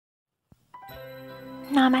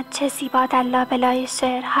نامت چه زیبا در لابلای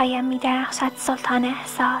شعرهایم می‌درخشد سلطان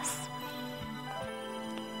احساس.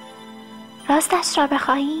 راستش را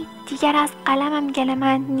بخواهی دیگر از قلمم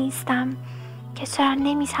گله‌مند نیستم که چرا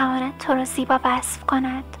نمی‌تواند تو را زیبا وصف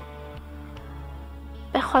کند.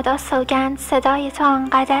 به خدا سوگند صدای تو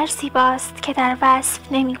آنقدر زیباست که در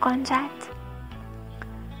وصف نمی‌گنجد.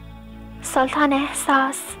 سلطان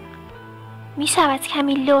احساس، می‌شود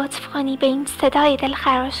کمی لطف کنی به این صدای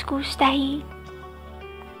دلخراش گوش دهی؟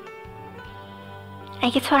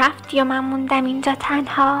 اگه تو رفتی و من موندم اینجا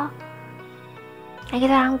تنها، اگه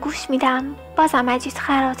دارم گوش میدم بازم مجید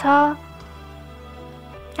خراطها،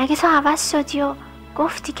 اگه تو عوض شدی و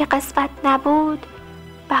گفتی که قسمت نبود،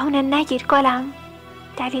 بهونه نگیر گلم،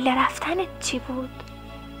 دلیل رفتنت چی بود؟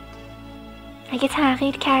 اگه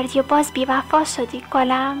تغییر کردی و باز بی وفا شدی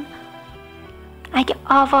گلم، اگه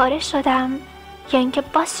آواره شدم یا اینکه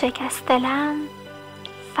باز شکست دلم،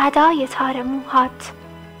 فدای تار موهات،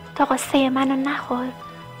 تو قصه منو نخور،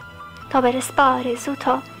 تا برس به آرزو،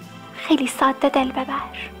 تو خیلی ساده دل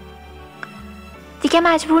ببر. دیگه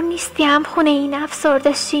مجبور نیستی هم خونه این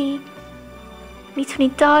افسرده شی، میتونی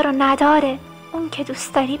دار و نداره اون که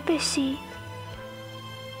دوست داری بشی.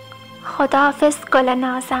 خداحافظ گل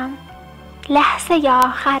نازم، لحظه ی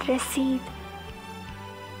آخر رسید،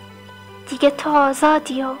 دیگه تو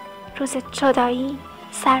آزادی و روز جدایی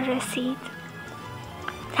سر رسید.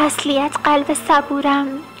 تسلیت قلب صبورم،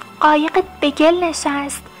 قایقت به گل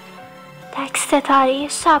نشست، تک ستاره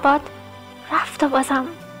شبات رفت و بازم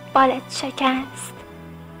بالت شکست.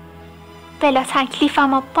 بلا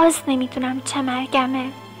تکلیفم و باز نمیدونم چه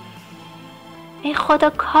مرگمه، ای خدا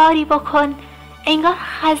کاری بکن انگار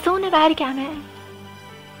خزون برگمه.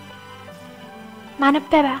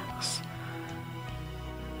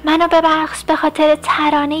 منو ببخش به خاطر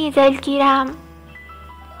ترانه دلگیرم،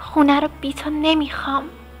 خونه رو بی تو نمیخوام،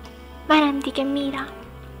 منم دیگه میرم.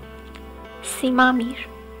 سیما میر،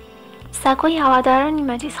 سگوی وادارانی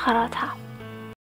مجید خراطها.